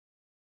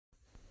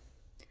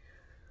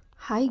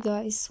Hi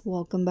guys,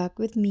 welcome back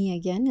with me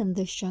again in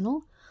this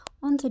channel.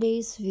 On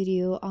today's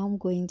video, I'm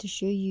going to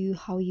show you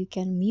how you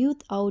can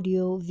mute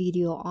audio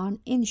video on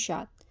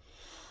Inshot.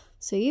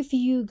 So if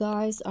you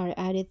guys are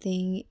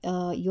editing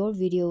your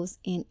videos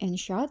in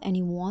Inshot and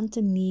you want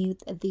to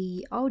mute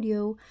the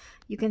audio,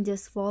 you can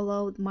just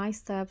follow my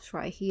steps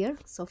right here.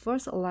 So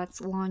first, let's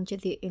launch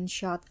the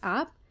Inshot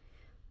app,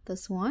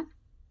 this one.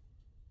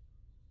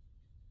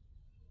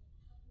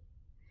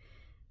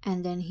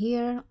 And then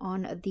here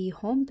on the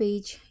home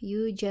page,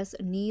 you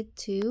just need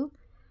to,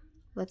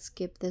 let's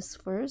skip this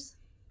first,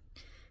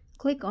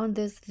 click on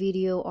this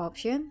video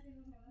option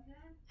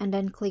and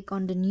then click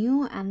on the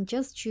new and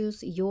just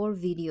choose your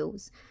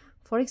videos.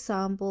 For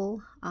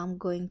example, I'm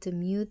going to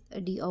mute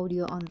the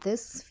audio on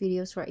this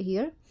videos right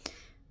here.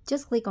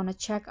 Just click on a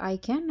check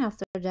icon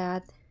after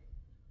that.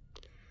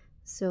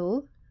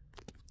 So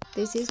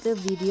this is the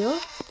video,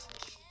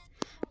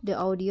 the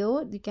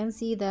audio. You can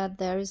see that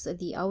there's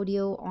the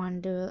audio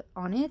on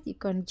it. You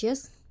can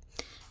just,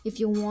 if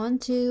you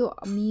want to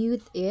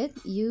mute it,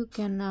 you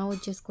can now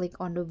just click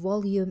on the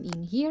volume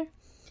in here.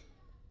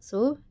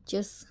 So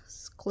just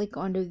click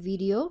on the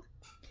video,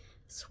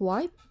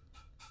 swipe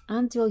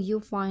until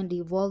you find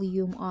the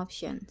volume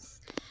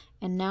options,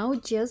 and now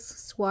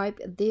just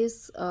swipe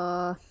this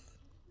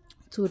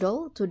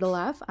toggle to the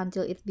left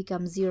until it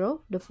becomes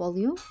 0, the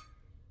volume.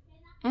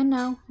 And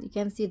now you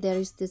can see there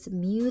is this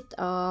mute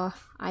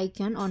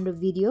icon on the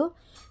video.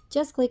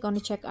 Just click on the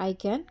check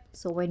icon.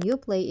 So when you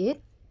play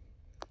it,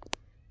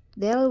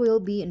 there will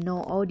be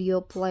no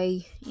audio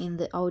play in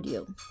the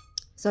audio.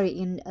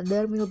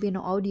 There will be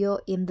no audio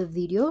in the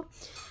video.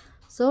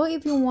 So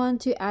if you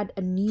want to add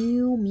a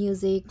new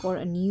music or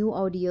a new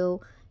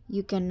audio,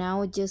 you can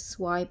now just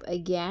swipe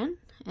again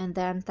and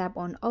then tap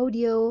on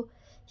audio.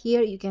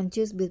 Here you can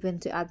choose between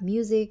to add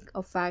music,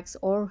 effects,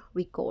 or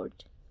record.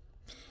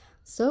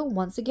 So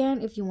once again,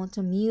 if you want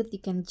to mute, you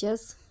can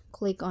just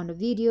click on the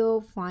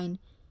video, find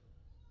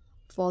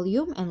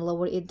volume and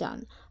lower it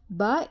down.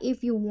 But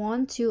if you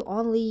want to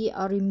only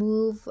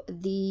remove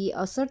the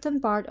certain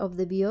part of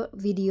the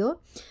video,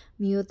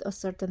 mute a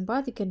certain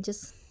part, you can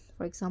just,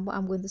 for example,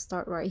 I'm going to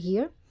start right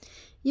here.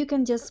 You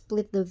can just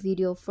split the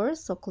video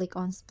first. So click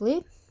on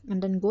split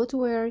and then go to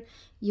where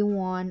you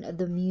want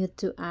the mute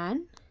to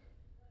end.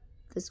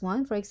 This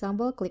one, for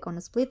example, click on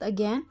a split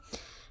again.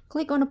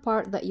 Click on the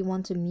part that you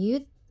want to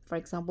mute. For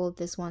example,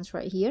 this one's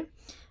right here.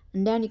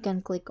 And then you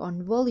can click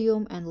on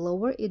volume and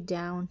lower it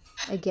down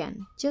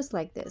again, just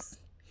like this.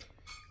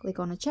 Click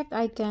on a check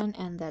icon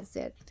and that's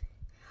it.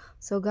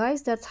 So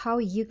guys, that's how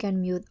you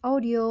can mute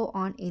audio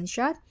on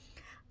Inshot.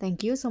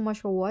 Thank you so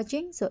much for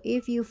watching. So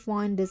if you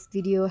find this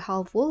video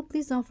helpful,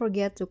 please don't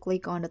forget to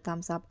click on the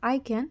thumbs up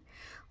icon.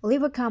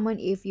 Leave a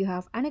comment if you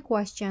have any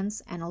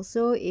questions, and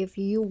also if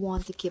you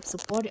want to keep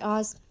supporting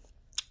us,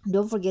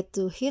 don't forget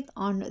to hit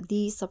on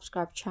the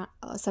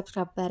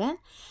subscribe button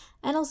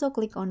and also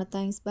click on the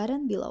thanks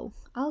button below.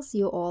 I'll see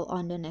you all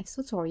on the next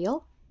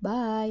tutorial.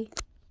 Bye.